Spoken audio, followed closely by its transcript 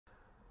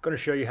going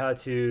to show you how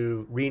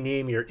to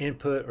rename your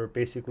input, or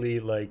basically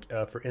like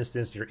for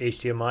instance your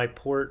HDMI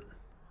port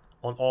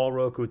on all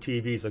Roku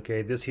TVs.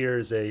 Okay, this here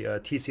is a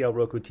TCL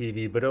Roku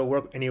TV, but it'll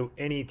work any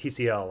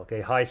TCL.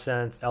 Okay,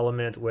 Hisense,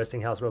 Element,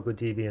 Westinghouse Roku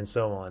TV, and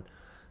so on.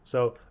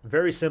 So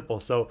very simple.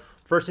 So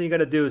first thing you got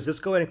to do is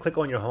just go ahead and click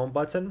on your home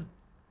button.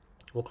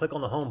 We'll click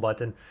on the home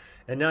button,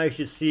 and now you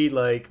should see,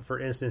 like for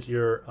instance,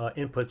 your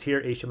inputs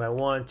here: HDMI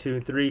 1, 2,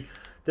 and 3.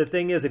 The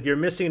thing is, if you're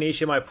missing an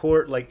HDMI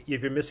port, like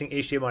if you're missing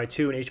HDMI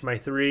 2 and HDMI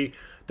 3,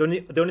 the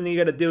only thing you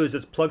got to do is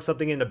just plug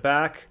something in the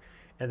back,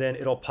 and then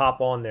it'll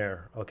pop on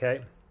there.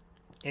 Okay.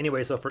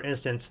 Anyway, so for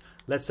instance,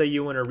 let's say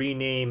you want to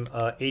rename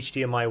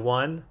HDMI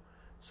 1.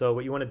 So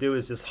what you want to do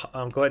is just go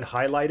ahead and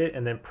highlight it,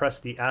 and then press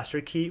the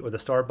asterisk key or the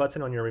star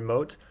button on your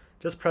remote.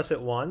 Just press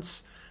it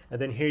once, and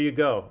then here you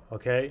go.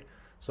 Okay.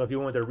 So if you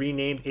want to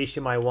rename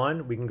HDMI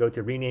 1, we can go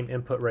to rename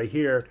input right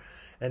here.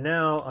 And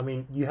now, I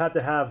mean, you have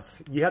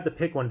to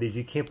pick one of these.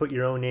 You can't put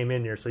your own name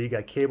in there. So you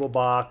got cable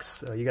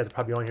box. You guys are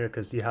probably on here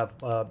because you have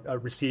a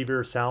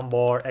receiver,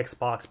 soundbar,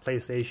 Xbox,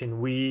 PlayStation,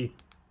 Wii,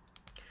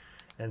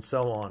 and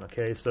so on.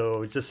 Okay,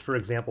 so just for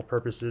example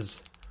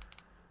purposes,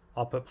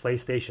 I'll put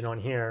PlayStation on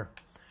here,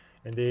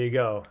 and there you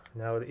go.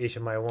 Now with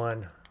HDMI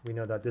 1, we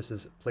know that this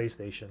is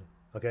PlayStation.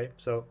 Okay,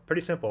 so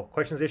pretty simple.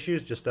 Questions,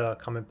 issues, just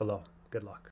comment below. Good luck.